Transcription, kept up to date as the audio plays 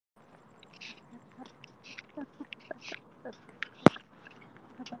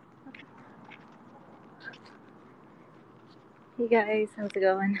Hey guys, how's it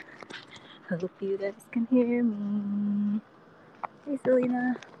going? I hope you guys can hear me. Hey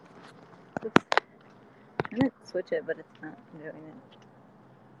Selena. Oops. I'm gonna switch it, but it's not doing it.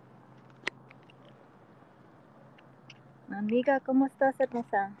 Amiga, ¿cómo estás,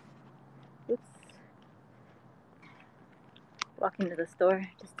 hermosa? Oops. Walking to the store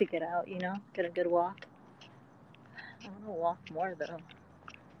just to get out, get a good walk. I want to walk more though.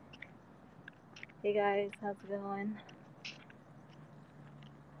 Hey guys, how's it going?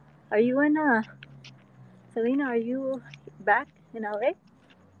 Are you in, Selena, are you back in LA?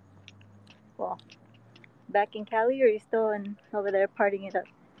 Well, back in Cali, or are you still over there partying it up?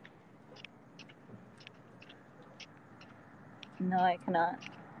 No, I cannot.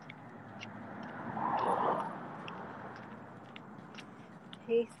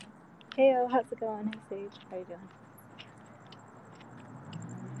 Hey, how's it going? Hey Sage, how you doing?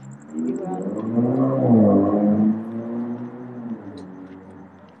 Maybe we're on.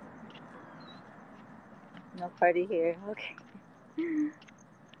 No party here. Okay.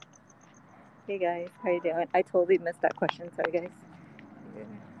 Hey guys, how you doing? I totally missed that question. Sorry guys.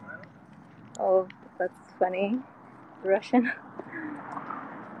 Oh, that's funny. Russian.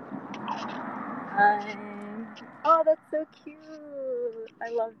 Oh, that's so cute. I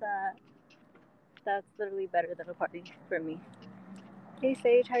love that. That's literally better than a party for me. Hey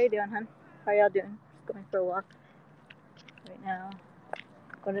Sage, how you doing, hon? How y'all doing? Just going for a walk right now.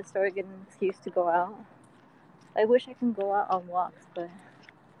 Going to the store, getting an excuse to go out. I wish I can go out on walks, but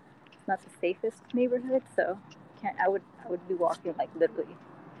it's not the safest neighborhood, so can't. I would be walking like literally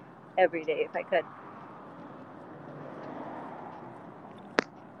every day if I could.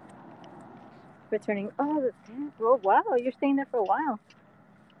 Returning. Oh, wow, you're staying there for a while.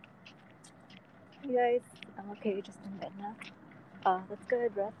 You guys, I'm okay, just in bed now. That's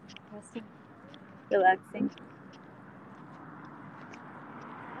good. Resting, relaxing.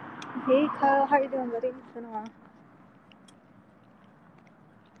 Hey Kyle, how you doing, buddy? It's been a while.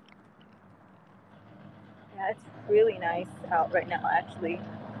 Yeah, it's really nice out right now, actually.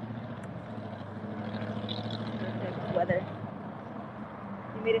 Perfect weather.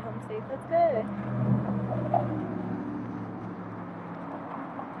 You made it home safe. That's good.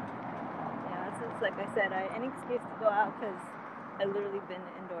 Yeah, it's like I said, any excuse to go out because I literally been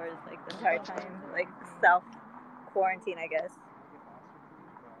indoors like the entire time, like self quarantine, I guess.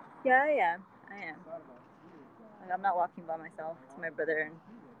 Yeah, I am. Like, I'm not walking by myself. It's my brother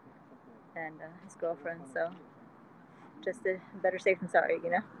and his girlfriend, so just better safe than sorry.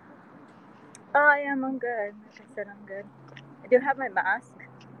 Oh, I am. I'm good. Like I said, I'm good. I do have my mask,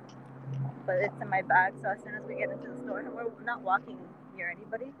 but it's in my bag. So as soon as we get into the store, we're not walking near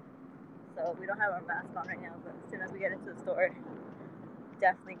anybody, so we don't have our mask on right now. But as soon as we get into the store,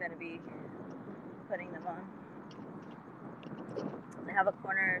 definitely going to be putting them on. They have a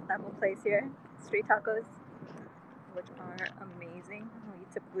corner taco place here, street tacos, which are amazing. We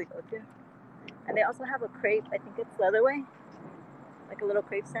typically go to. And they also have a crepe. I think it's Leatherway, like a little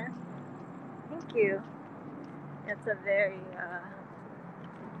crepe stand. Thank you. It's a very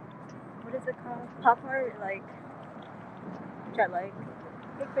what is it called? Pop art, like, which I like.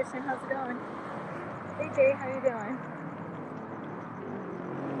 Hey Christian, how's it going? Hey Jay, how you doing?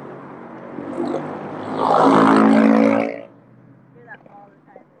 I hear that all the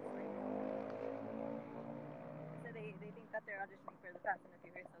time. So they think that they're auditioning for the Fast and the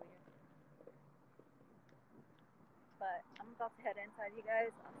Furious over here. But I'm about to head inside, you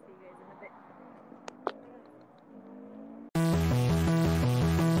guys. I'll see you guys in a bit.